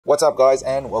What's up guys,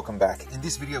 and welcome back. In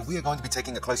this video we are going to be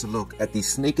taking a closer look at the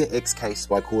Sneaker X case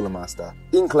by Cooler Master.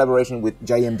 In collaboration with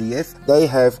JMDF, they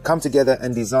have come together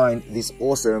and designed this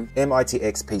awesome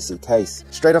mitx PC case.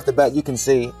 Straight off the bat you can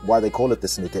see why they call it the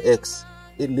Sneaker X.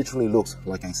 It literally looks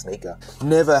like a sneaker.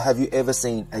 Never have you ever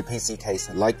seen a PC case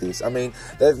like this. I mean,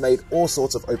 they've made all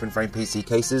sorts of open frame PC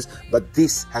cases, but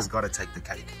this has got to take the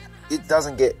cake. It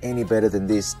doesn't get any better than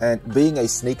this, and being a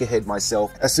sneakerhead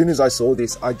myself, as soon as I saw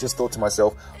this, I just thought to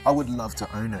myself, I would love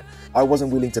to own it. I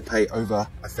wasn't willing to pay over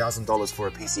 $1,000 for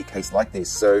a PC case like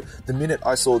this, so the minute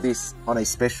I saw this on a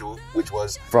special, which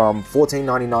was from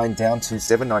 $14.99 down to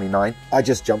 $7.99, I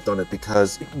just jumped on it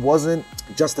because it wasn't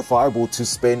justifiable to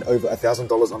spend over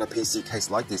 $1,000 on a PC case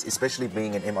like this, especially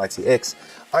being an mitx.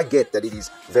 I get that it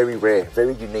is very rare,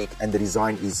 very unique, and the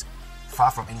design is far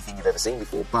from anything you've ever seen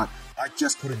before, but I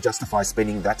just couldn't justify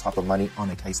spending that type of money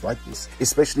on a case like this,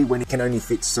 especially when it can only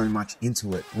fit so much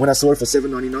into it. When I saw it for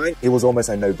 $7.99, it was almost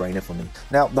a no-brainer for me.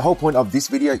 Now, the whole point of this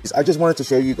video is I just wanted to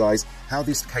show you guys how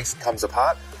this case comes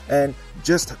apart and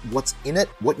just what's in it,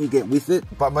 what you get with it,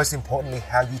 but most importantly,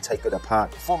 how you take it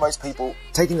apart. For most people,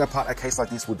 taking apart a case like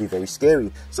this would be very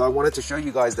scary. So I wanted to show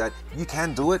you guys that you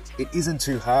can do it. It isn't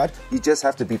too hard. You just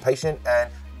have to be patient and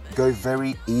go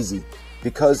very easy,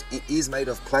 because it is made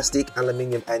of plastic,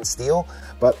 aluminium and steel,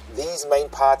 but these main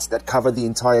parts that cover the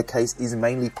entire case is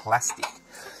mainly plastic.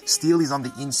 Steel is on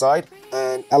the inside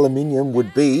and aluminium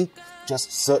would be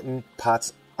just certain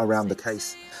parts around the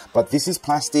case. But this is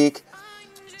plastic,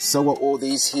 so are all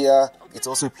these here. It's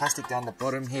also plastic down the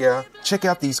bottom here. Check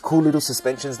out these cool little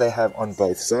suspensions they have on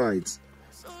both sides.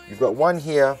 You've got one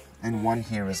here and one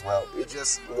here as well. It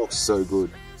just looks so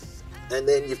good. And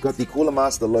then you've got the Cooler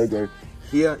Master logo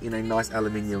here in a nice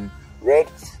aluminium red.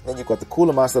 Then you've got the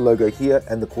Cooler Master logo here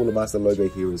and the Cooler Master logo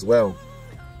here as well.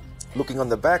 Looking on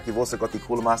the back, you've also got the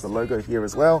Cooler Master logo here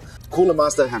as well. Cooler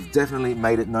Master have definitely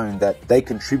made it known that they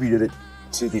contributed it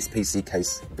to this PC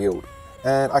case build.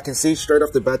 And I can see straight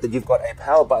off the bat that you've got a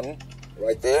power button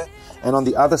right there. And on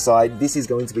the other side, this is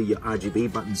going to be your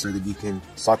RGB button so that you can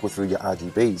cycle through your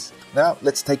RGBs. Now,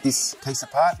 let's take this case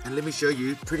apart and let me show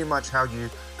you pretty much how you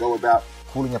go about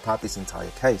pulling apart this entire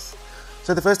case.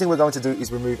 So the first thing we're going to do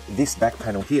is remove this back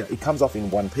panel here. It comes off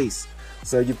in one piece.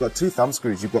 So you've got two thumb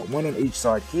screws. You've got one on each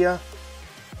side here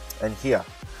and here.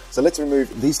 So let's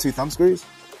remove these two thumb screws.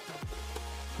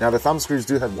 Now the thumb screws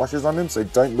do have washers on them, so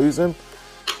don't lose them.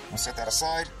 We'll set that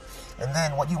aside. And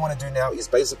then what you want to do now is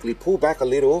basically pull back a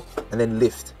little and then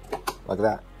lift like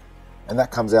that. And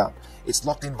that comes out. It's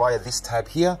locked in via this tab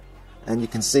here. And you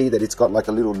can see that it's got like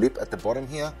a little lip at the bottom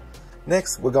here.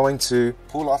 Next, we're going to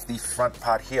pull off the front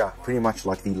part here, pretty much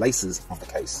like the laces of the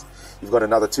case. You've got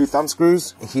another two thumb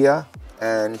screws here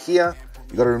and here.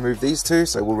 You've got to remove these two,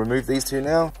 so we'll remove these two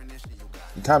now.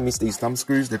 You can't miss these thumb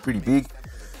screws, they're pretty big.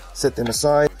 Set them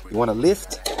aside. You want to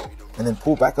lift and then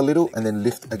pull back a little and then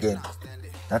lift again.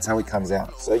 That's how it comes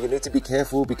out. So you need to be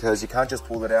careful because you can't just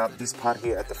pull it out. This part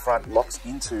here at the front locks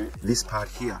into this part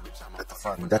here at the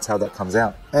front. That's how that comes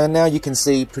out. And now you can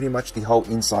see pretty much the whole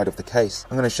inside of the case.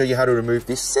 I'm going to show you how to remove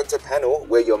this center panel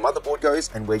where your motherboard goes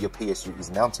and where your PSU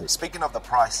is mounted. Speaking of the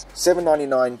price,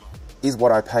 $7.99 is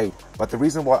what I paid. But the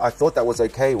reason why I thought that was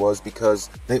okay was because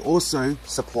they also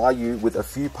supply you with a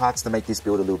few parts to make this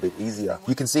build a little bit easier.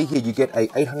 You can see here you get a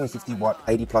 850 watt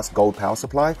 80 plus gold power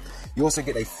supply. You also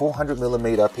get a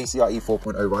 400mm PCIe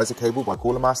 4.0 riser cable by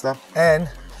Cooler Master and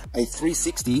a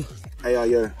 360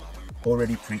 AIO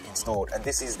already pre-installed. And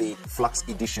this is the Flux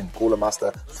Edition Cooler Master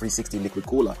 360 liquid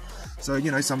cooler. So,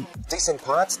 you know, some decent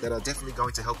parts that are definitely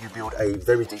going to help you build a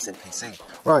very decent PC.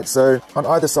 Right, so on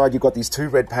either side, you've got these two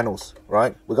red panels,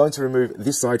 right? We're going to remove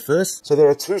this side first. So there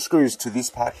are two screws to this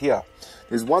part here.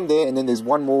 There's one there, and then there's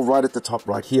one more right at the top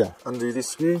right here. Undo this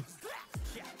screw.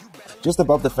 Just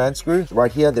above the fan screw,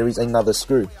 right here, there is another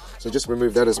screw. So just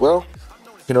remove that as well.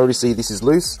 You can already see this is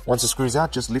loose. Once the screw's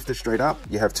out, just lift it straight up.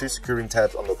 You have two securing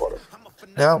tabs on the bottom.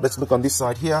 Now, let's look on this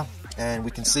side here, and we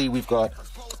can see we've got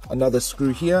another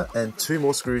screw here and two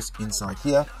more screws inside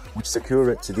here which secure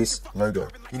it to this logo.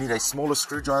 You need a smaller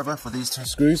screwdriver for these two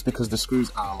screws because the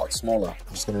screws are a lot smaller.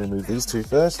 I'm just going to remove these two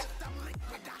first.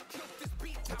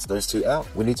 That's those two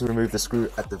out. We need to remove the screw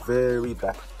at the very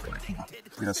back right here.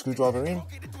 Put our screwdriver in.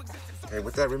 Okay,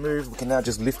 with that removed, we can now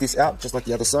just lift this out just like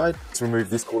the other side. Let's remove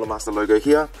this Cooler Master logo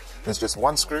here. There's just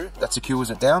one screw that secures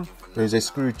it down. There's a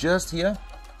screw just here.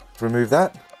 Remove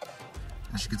that.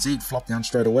 As you can see, it flopped down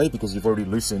straight away because you've already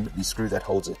loosened the screw that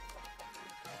holds it.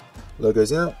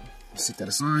 Logo's out. Stick that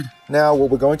aside. Now what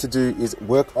we're going to do is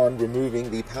work on removing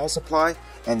the power supply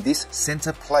and this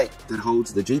center plate that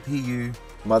holds the GPU,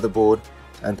 motherboard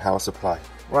and power supply.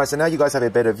 Right, so now you guys have a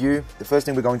better view. The first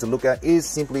thing we're going to look at is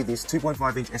simply this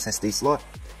 2.5-inch SSD slot.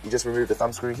 You just remove the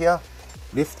thumb screw here,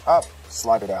 lift up,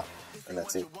 slide it out, and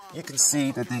that's it. You can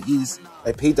see that there is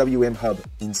a PWM hub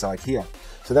inside here.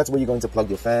 So that's where you're going to plug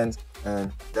your fans,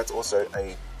 and that's also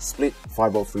a split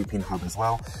 5-volt 3-pin hub as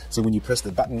well. So when you press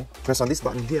the button, press on this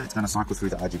button here, it's going to cycle through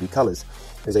the RGB colors.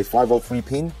 There's a 5-volt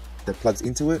 3-pin that plugs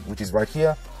into it, which is right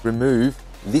here. Remove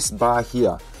this bar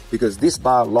here, because this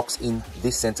bar locks in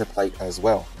this center plate as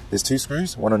well. There's 2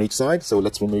 screws, one on each side, so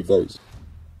let's remove those.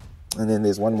 And then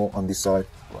there's one more on this side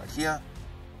right here.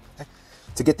 Okay.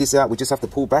 To get this out, we just have to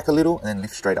pull back a little and then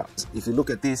lift straight up. If you look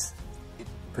at this, it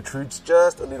protrudes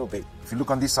just a little bit. If you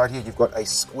look on this side here, you've got a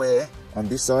square on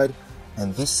this side,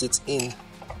 and this sits in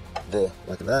there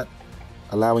like that,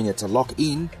 allowing it to lock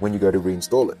in when you go to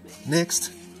reinstall it.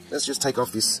 Next, let's just take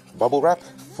off this bubble wrap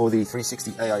for the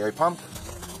 360 AIO pump.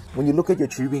 When you look at your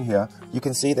tubing here, you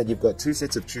can see that you've got 2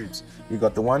 sets of tubes. You've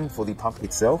got the one for the pump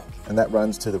itself, and that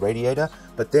runs to the radiator,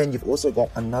 but then you've also got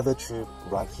another tube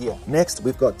right here. Next,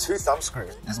 we've got 2 thumb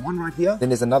screws. There's one right here, then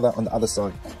there's another on the other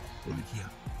side, right here.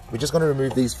 We're just going to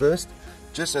remove these first,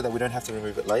 just so that we don't have to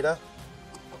remove it later.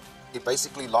 It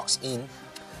basically locks in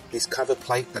this cover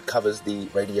plate that covers the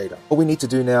radiator. All we need to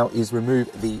do now is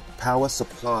remove the power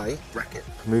supply bracket.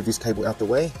 Move this cable out the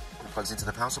way. It plugs into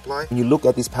the power supply. When you look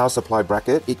at this power supply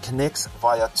bracket, it connects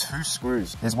via 2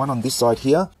 screws. There's one on this side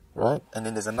here, right? And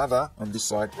then there's another on this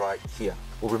side right here.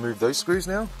 We'll remove those screws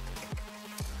now.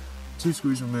 2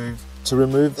 screws removed. To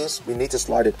remove this, we need to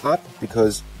slide it up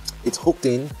because it's hooked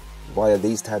in via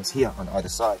these tabs here on either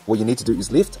side. What you need to do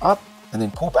is lift up and then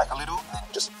pull back a little and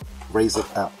just raise it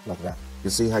out like that.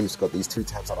 You'll see how you've got these 2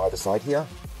 tabs on either side here.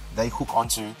 They hook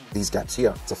onto these gaps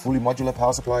here. It's a fully modular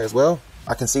power supply as well.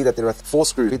 I can see that there are 4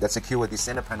 screws that secure this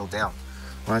center panel down.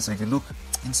 Right, so if you look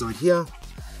inside here,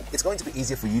 it's going to be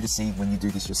easier for you to see when you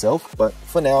do this yourself, but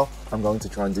for now, I'm going to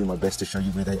try and do my best to show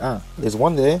you where they are. There's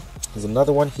one there, there's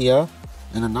another one here,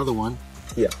 and another one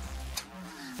here.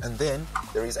 And then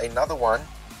there is another one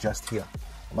just here.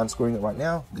 I'm unscrewing it right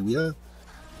now. There we are.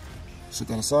 Set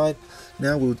that aside.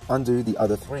 Now we'll undo the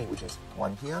other 3, which is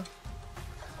one here.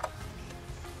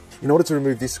 In order to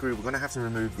remove this screw, we're going to have to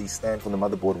remove the stand from the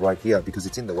motherboard right here because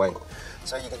it's in the way.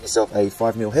 So you get yourself a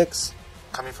 5mm hex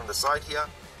coming from the side here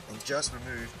and just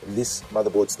remove this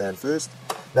motherboard stand first.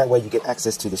 That way you get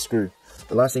access to the screw.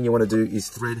 The last thing you want to do is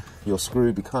thread your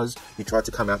screw because you try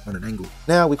to come out on an angle.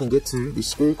 Now we can get to this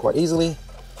screw quite easily.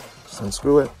 Just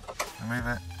unscrew it, remove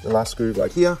it. The last screw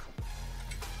right here.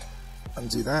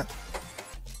 Undo that.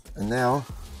 And now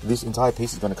this entire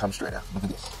piece is going to come straight out. Look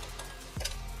at this.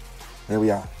 There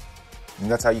we are. And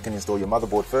that's how you can install your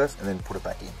motherboard first and then put it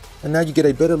back in. And now you get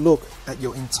a better look at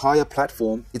your entire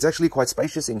platform. It's actually quite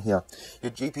spacious in here.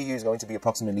 Your GPU is going to be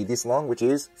approximately this long, which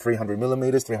is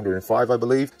 300mm, 305 I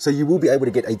believe. So you will be able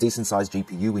to get a decent sized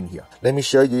GPU in here. Let me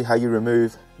show you how you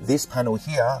remove this panel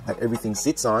here that everything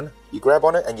sits on. You grab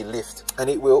on it and you lift and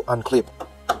it will unclip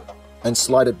and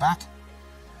slide it back.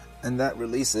 And that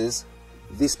releases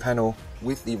this panel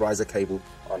with the riser cable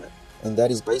on it. And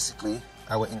that is basically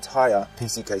our entire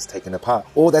PC case taken apart.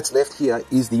 All that's left here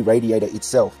is the radiator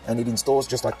itself, and it installs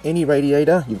just like any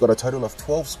radiator. You've got a total of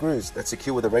 12 screws that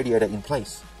secure the radiator in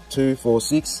place. 2, 4,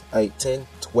 6, 8, 10,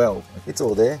 12. It's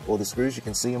all there, all the screws, you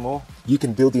can see them all. You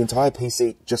can build the entire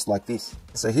PC just like this.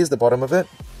 So here's the bottom of it,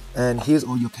 and here's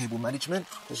all your cable management.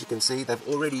 As you can see, they've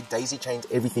already daisy chained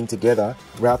everything together,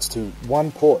 routes to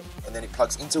one port, and then it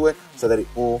plugs into it so that it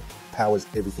all powers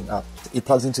everything up. It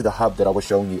plugs into the hub that I was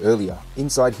showing you earlier.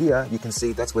 Inside here, you can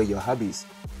see that's where your hub is.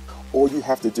 All you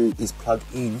have to do is plug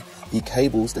in the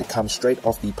cables that come straight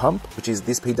off the pump, which is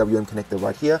this PWM connector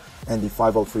right here, and the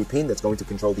 5-volt 3-pin that's going to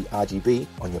control the RGB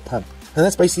on your pump. And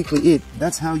that's basically it.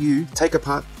 That's how you take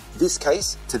apart this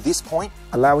case to this point,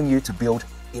 allowing you to build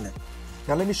in it.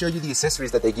 Now let me show you the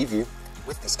accessories that they give you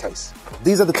with this case.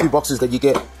 These are the 2 boxes that you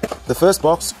get. The first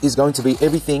box is going to be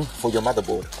everything for your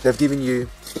motherboard. They've given you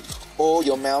all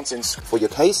your mounts for your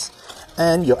case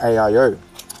and your AIO.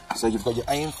 So you've got your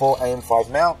AM4, AM5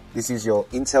 mount. This is your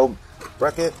Intel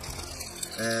bracket,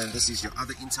 and this is your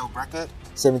other Intel bracket,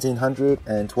 1700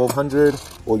 and 1200,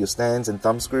 all your stands and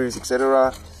thumb screws,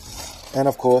 etc. And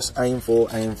of course, AM4,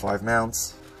 AM5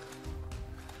 mounts,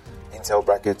 Intel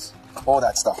brackets, all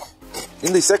that stuff.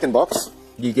 In the second box,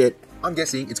 you get, I'm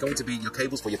guessing it's going to be your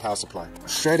cables for your power supply.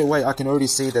 Straight away, I can already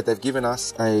see that they've given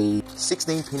us a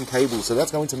 16-pin cable, so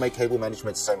that's going to make cable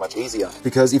management so much easier.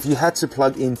 Because if you had to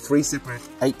plug in 3 separate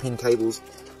 8-pin cables,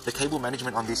 the cable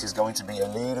management on this is going to be a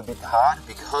little bit hard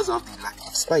because of the lack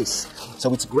of space.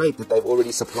 So it's great that they've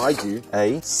already supplied you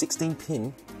a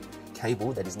 16-pin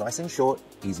cable that is nice and short,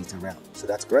 easy to route. So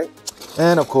that's great.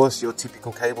 And of course your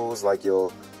typical cables like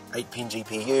your 8-pin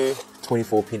GPU,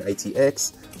 24-pin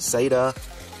ATX, SATA,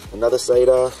 another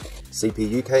SATA,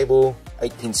 CPU cable,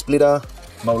 8-pin splitter,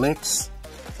 Molex,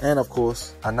 and of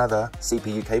course another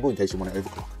CPU cable in case you want to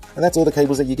overclock. And that's all the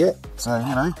cables that you get. So,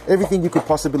 you know, everything you could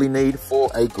possibly need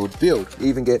for a good build. You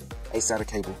even get a SATA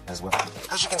cable as well.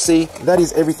 As you can see, that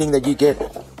is everything that you get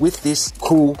with this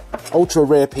cool, ultra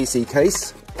rare PC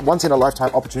case. Once in a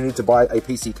lifetime opportunity to buy a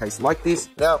PC case like this.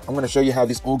 Now, I'm going to show you how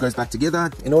this all goes back together.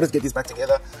 In order to get this back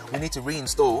together, we need to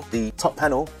reinstall the top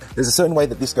panel. There's a certain way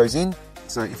that this goes in.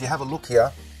 So if you have a look here,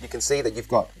 you can see that you've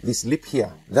got this lip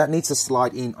here. That needs to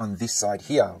slide in on this side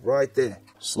here, right there.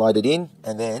 Slide it in,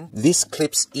 and then this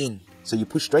clips in. So you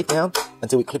push straight down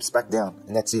until it clips back down,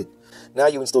 and that's it. Now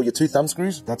you install your 2 thumb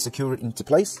screws that secure it into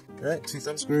place. All right, 2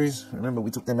 thumb screws. Remember,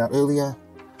 we took them out earlier.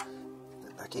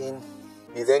 Back in.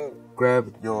 You then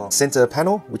grab your center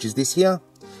panel, which is this here,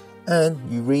 and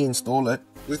you reinstall it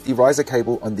with the riser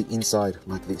cable on the inside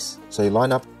like this. So you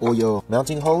line up all your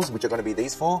mounting holes, which are going to be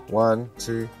these 4. 1,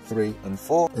 2, 3, and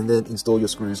 4, and then install your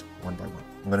screws one by one.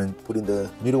 I'm going to put in the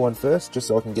middle one first, just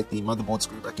so I can get the motherboard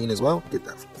screw back in as well. Get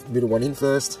that middle one in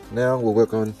first. Now we'll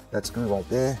work on that screw right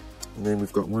there. And then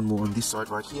we've got one more on this side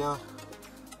right here.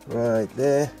 Right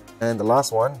there. And the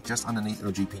last one, just underneath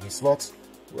our GPU slots,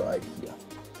 right here.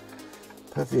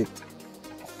 Perfect.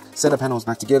 Center panels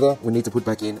back together. We need to put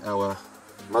back in our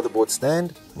motherboard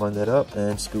stand. Line that up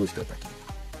and screw it straight back in.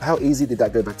 How easy did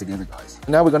that go back together, guys?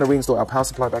 Now we're going to reinstall our power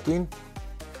supply back in.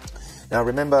 Now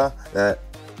remember that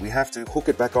we have to hook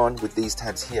it back on with these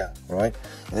tabs here, right?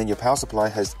 And then your power supply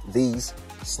has these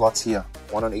slots here,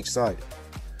 one on each side.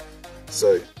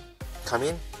 So come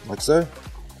in like so,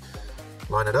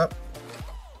 line it up,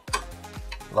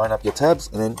 line up your tabs,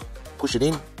 and then push it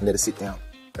in and let it sit down.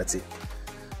 That's it.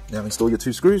 Now install your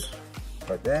 2 screws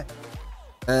right there,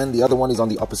 and the other one is on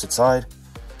the opposite side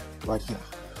right here.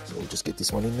 So we'll just get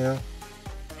this one in now.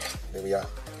 There we are.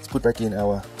 Let's put back in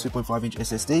our 2.5-inch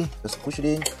SSD. Just push it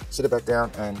in, sit it back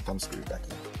down, and thumb screw it back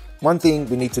in. One thing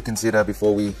we need to consider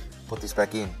before we put this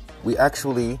back in, we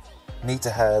actually need to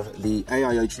have the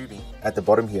AIO tubing at the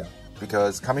bottom here,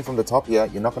 because coming from the top here,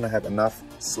 you're not going to have enough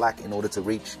slack in order to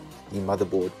reach the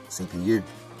motherboard CPU.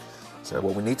 So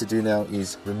what we need to do now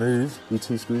is remove the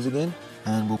 2 screws again,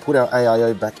 and we'll put our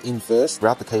AIO back in first,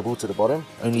 route the cable to the bottom.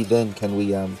 Only then can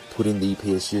we put in the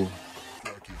PSU.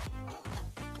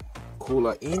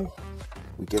 Cooler in,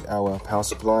 we get our power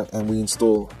supply and we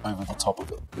install over the top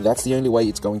of it. That's the only way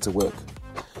it's going to work.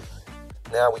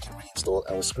 Now we can reinstall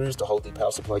our screws to hold the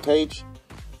power supply cage.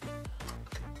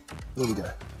 There we go.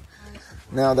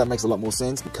 Now that makes a lot more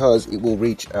sense because it will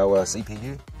reach our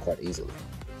CPU quite easily.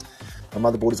 Our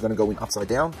motherboard is going to go in upside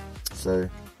down, so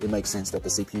it makes sense that the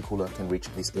CPU cooler can reach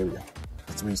this area.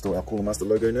 Let's reinstall our Cooler Master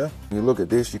logo now. When you look at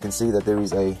this, you can see that there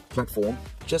is a platform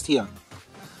just here.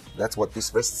 That's what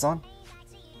this rests on.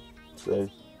 So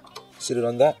sit it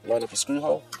on that, line up your screw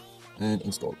hole, and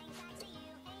install it.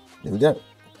 There we go.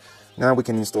 Now we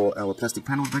can install our plastic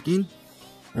panels back in.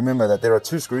 Remember that there are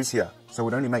 2 screws here, so it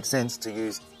would only make sense to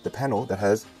use the panel that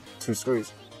has 2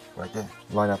 screws right there.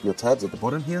 Line up your tabs at the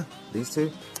bottom here, these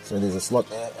 2. So there's a slot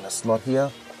there and a slot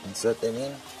here. Insert them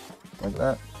in like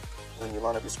that. Then you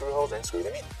line up your screw holes and screw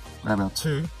them in. Grab our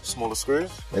 2 smaller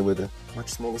screws. They were the much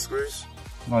smaller screws.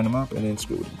 Line them up and then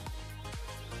screw it in.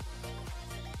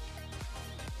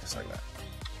 Just like that.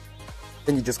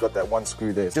 Then you just got that 1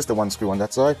 screw there. Just the 1 screw on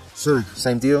that side. So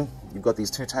same deal. You've got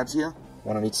these 2 tabs here,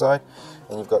 1 on each side,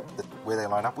 and you've got where they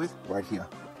line up with right here.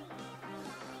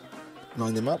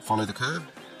 Line them up. Follow the curve.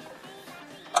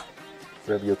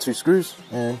 Grab your 2 screws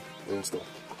and reinstall.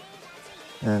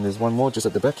 And there's one more just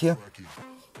at the back here.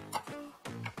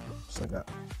 Just like that.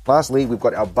 Lastly, we've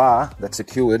got our bar that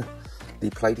secured the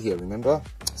plate here, remember?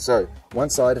 So one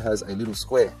side has a little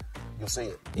square. You'll see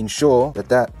it. Ensure that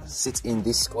that sits in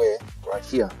this square right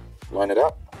here. Line it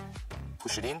up,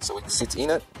 push it in so it sits in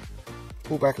it.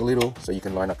 Pull back a little so you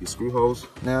can line up your screw holes.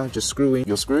 Now just screw in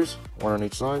your screws, 1 on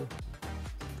each side.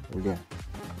 There we go.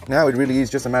 Now it really is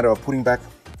just a matter of putting back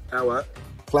our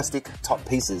plastic top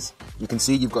pieces. You can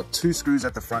see you've got 2 screws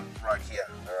at the front right here,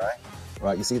 all right?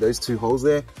 Right, you see those 2 holes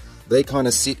there? They kind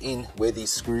of sit in where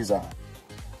these screws are.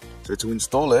 So to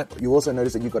install it, you also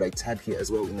notice that you've got a tab here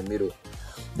as well in the middle.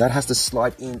 That has to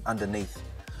slide in underneath.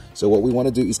 So what we want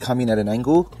to do is come in at an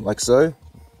angle, like so.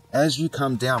 As you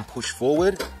come down, push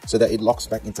forward so that it locks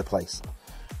back into place.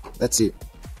 That's it.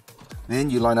 Then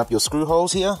you line up your screw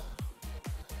holes here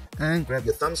and grab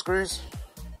your thumb screws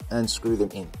and screw them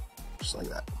in, just like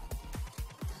that.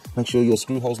 Make sure your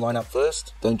screw holes line up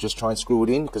first. Don't just try and screw it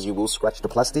in because you will scratch the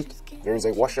plastic. There is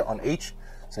a washer on each,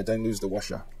 so don't lose the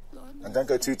washer. And don't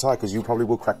go too tight because you probably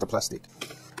will crack the plastic.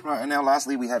 Right, and now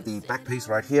lastly we have the back piece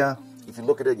right here. If you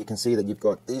look at it, you can see that you've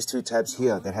got these two tabs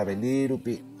here that have a little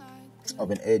bit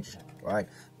of an edge, right?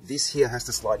 This here has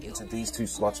to slide into these two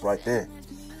slots right there.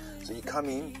 So you come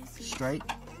in straight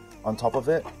on top of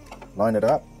it, line it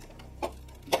up,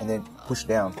 and then push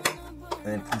down, and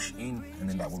then push in, and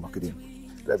then that will lock it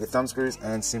in. Grab your thumb screws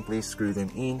and simply screw them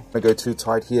in. Don't go too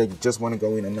tight here, you just want to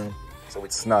go in enough so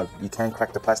it's snug. You can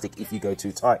crack the plastic if you go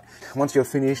too tight. Once you're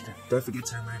finished, don't forget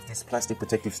to remove this plastic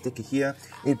protective sticker here.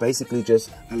 It basically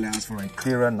just allows for a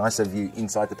clearer, nicer view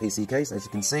inside the PC case, as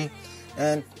you can see.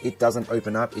 And it doesn't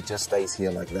open up, it just stays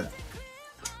here like that.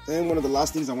 And one of the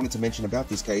last things I wanted to mention about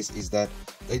this case is that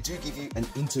they do give you an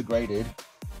integrated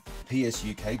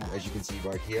PSU cable, as you can see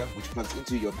right here, which plugs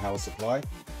into your power supply.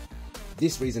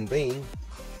 This reason being,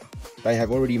 they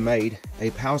have already made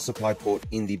a power supply port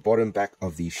in the bottom back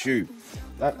of the shoe.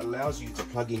 That allows you to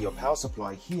plug in your power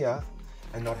supply here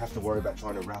and not have to worry about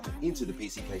trying to route it into the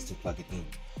PC case to plug it in.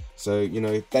 So, you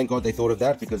know, thank God they thought of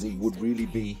that, because it would really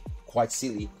be quite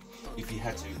silly if you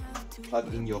had to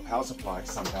plug in your power supply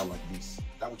somehow like this.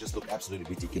 That would just look absolutely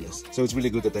ridiculous. So it's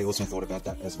really good that they also thought about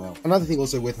that as well. Another thing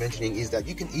also worth mentioning is that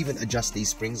you can even adjust these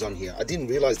springs on here. I didn't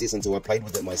realize this until I played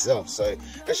with it myself. So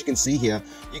as you can see here,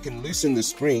 you can loosen the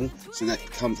spring so that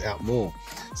it comes out more.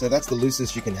 So that's the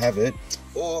loosest you can have it,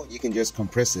 or you can just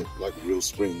compress it like real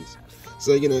springs.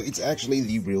 So, you know, it's actually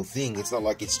the real thing. It's not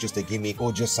like it's just a gimmick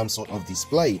or just some sort of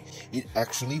display. It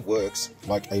actually works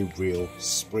like a real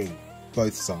spring,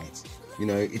 both sides. You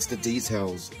know, it's the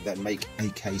details that make a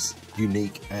case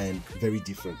unique and very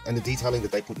different. And the detailing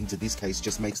that they put into this case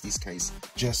just makes this case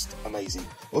just amazing.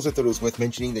 Also thought it was worth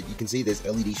mentioning that you can see there's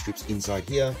LED strips inside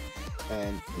here.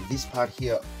 And this part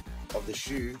here of the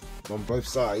shoe on both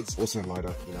sides also light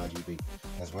up in RGB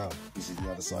as well. This is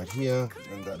the other side here,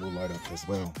 and that will light up as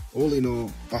well. All in all,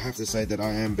 I have to say that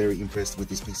I am very impressed with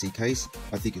this PC case.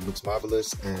 I think it looks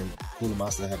marvelous, and Cooler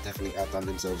Master have definitely outdone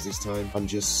themselves this time. I'm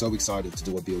just so excited to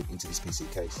do a build into this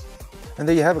PC case. And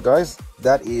there you have it, guys.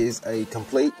 That is a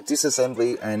complete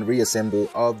disassembly and reassemble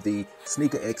of the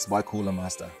Sneaker X by Cooler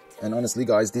Master. And honestly,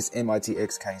 guys, this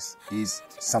mitx case is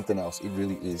something else. It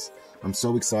really is. I'm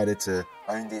so excited to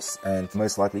own this, and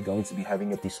most likely going to be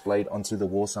having it displayed onto the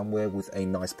wall somewhere with a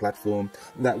nice platform.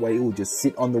 That way it will just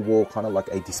sit on the wall, kind of like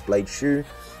a displayed shoe,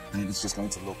 and it's just going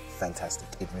to look fantastic.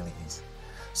 It really is.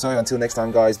 So until next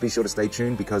time, guys, be sure to stay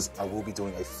tuned, because I will be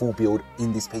doing a full build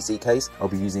in this PC case. I'll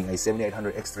be using a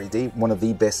 7800X3D, one of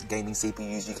the best gaming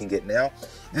CPUs you can get now,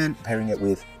 and pairing it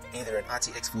with either an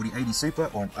RTX 4080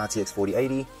 Super or an RTX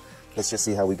 4080. Let's just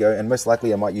see how we go, and most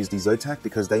likely I might use the W.U.G.A.W.B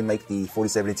because they make the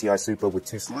 4070 Ti Super with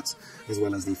 2 slots, as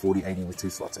well as the 4080 with 2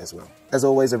 slots as well. As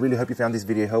always, I really hope you found this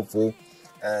video helpful,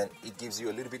 and it gives you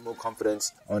a little bit more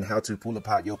confidence on how to pull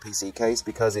apart your PC case,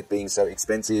 because it being so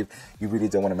expensive, you really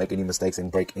don't want to make any mistakes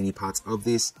and break any parts of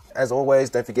this. As always,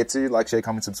 don't forget to like, share,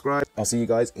 comment, subscribe. I'll see you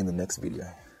guys in the next video.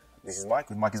 This is Mike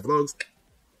with mikeyz vlogz,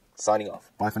 signing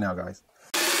off. Bye for now, guys.